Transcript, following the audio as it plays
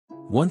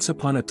Once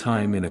upon a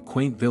time in a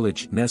quaint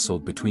village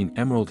nestled between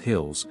emerald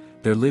hills,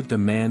 there lived a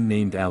man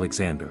named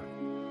Alexander.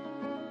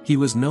 He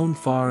was known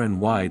far and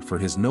wide for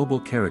his noble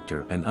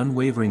character and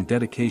unwavering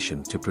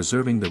dedication to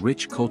preserving the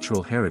rich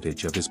cultural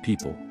heritage of his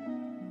people.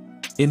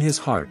 In his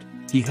heart,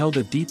 he held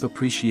a deep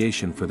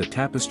appreciation for the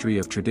tapestry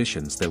of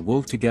traditions that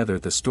wove together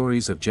the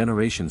stories of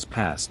generations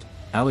past.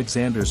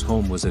 Alexander's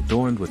home was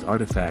adorned with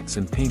artifacts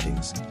and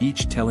paintings,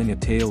 each telling a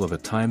tale of a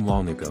time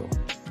long ago.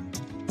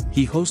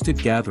 He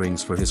hosted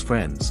gatherings for his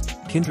friends,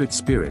 kindred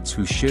spirits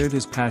who shared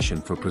his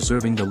passion for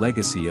preserving the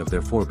legacy of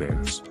their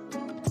forebears.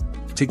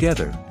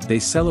 Together, they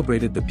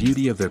celebrated the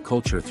beauty of their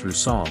culture through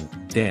song,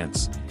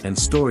 dance, and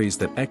stories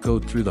that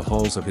echoed through the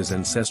halls of his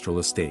ancestral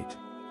estate.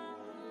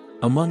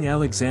 Among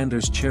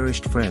Alexander's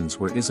cherished friends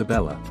were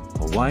Isabella,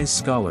 a wise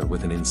scholar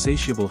with an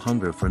insatiable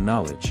hunger for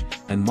knowledge,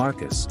 and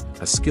Marcus,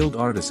 a skilled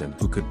artisan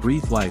who could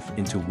breathe life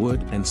into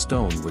wood and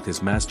stone with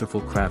his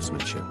masterful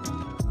craftsmanship.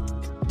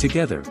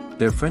 Together,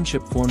 their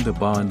friendship formed a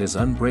bond as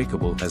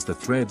unbreakable as the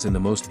threads in the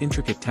most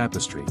intricate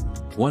tapestry.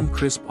 One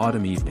crisp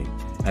autumn evening,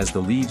 as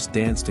the leaves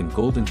danced in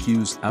golden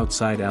hues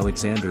outside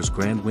Alexander's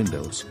grand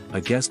windows,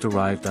 a guest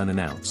arrived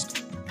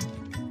unannounced.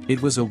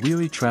 It was a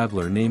weary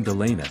traveler named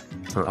Elena,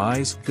 her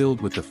eyes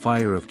filled with the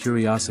fire of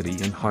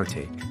curiosity and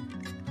heartache.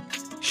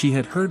 She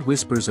had heard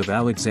whispers of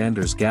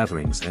Alexander's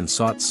gatherings and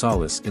sought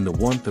solace in the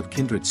warmth of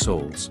kindred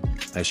souls.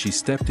 As she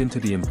stepped into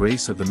the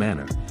embrace of the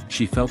manor,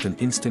 she felt an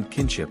instant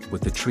kinship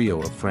with the trio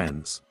of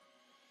friends.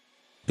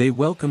 They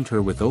welcomed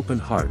her with open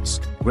hearts,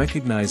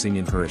 recognizing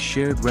in her a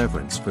shared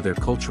reverence for their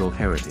cultural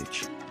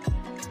heritage.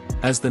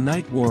 As the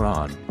night wore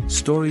on,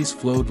 stories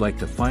flowed like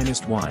the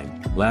finest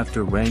wine,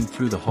 laughter rang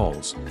through the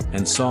halls,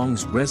 and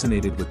songs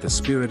resonated with the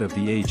spirit of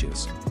the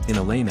ages. In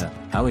Elena,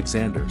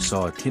 Alexander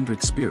saw a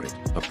kindred spirit,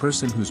 a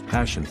person whose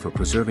passion for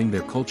preserving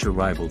their culture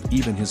rivaled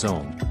even his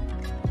own.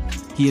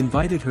 He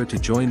invited her to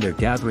join their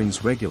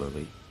gatherings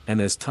regularly, and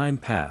as time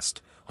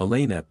passed,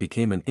 Elena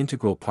became an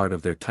integral part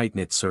of their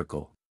tight-knit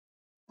circle.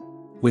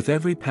 With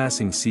every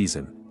passing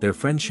season, their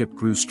friendship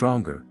grew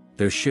stronger,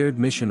 their shared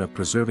mission of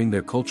preserving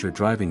their culture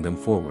driving them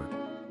forward.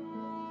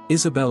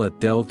 Isabella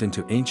delved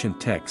into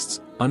ancient texts,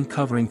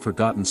 uncovering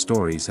forgotten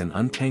stories and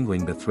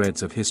untangling the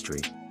threads of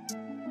history.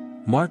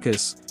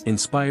 Marcus,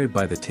 inspired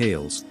by the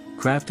tales,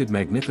 crafted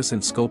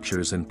magnificent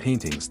sculptures and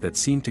paintings that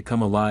seemed to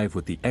come alive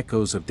with the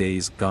echoes of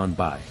days gone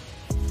by.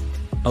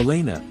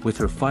 Elena, with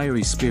her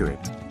fiery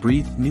spirit,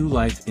 breathed new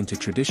life into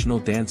traditional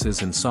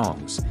dances and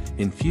songs,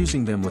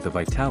 infusing them with a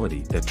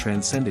vitality that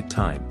transcended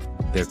time.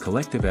 Their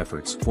collective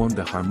efforts formed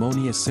a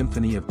harmonious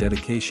symphony of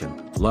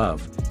dedication,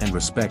 love, and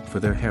respect for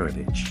their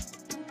heritage.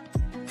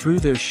 Through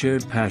their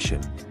shared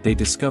passion, they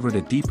discovered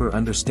a deeper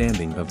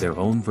understanding of their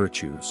own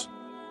virtues.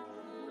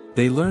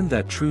 They learned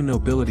that true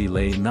nobility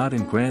lay not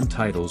in grand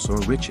titles or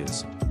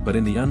riches, but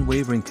in the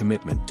unwavering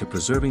commitment to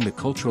preserving the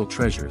cultural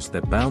treasures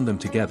that bound them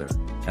together.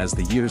 As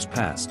the years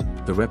passed,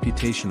 the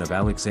reputation of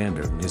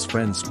Alexander and his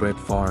friends spread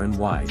far and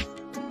wide.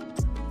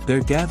 Their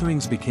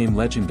gatherings became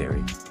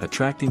legendary,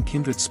 attracting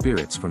kindred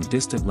spirits from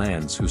distant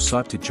lands who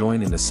sought to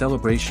join in the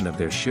celebration of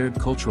their shared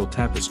cultural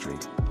tapestry,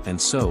 and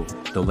so,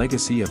 the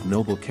legacy of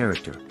noble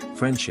character,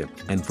 friendship,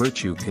 and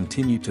virtue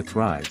continued to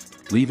thrive,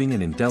 leaving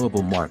an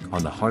indelible mark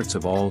on the hearts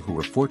of all who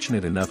were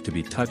fortunate enough to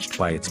be touched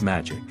by its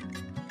magic.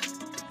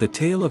 The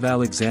tale of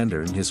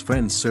Alexander and his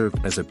friends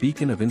served as a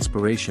beacon of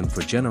inspiration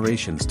for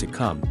generations to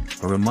come,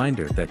 a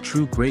reminder that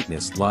true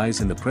greatness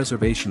lies in the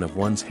preservation of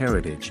one's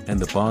heritage and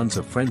the bonds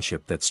of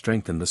friendship that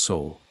strengthen the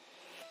soul.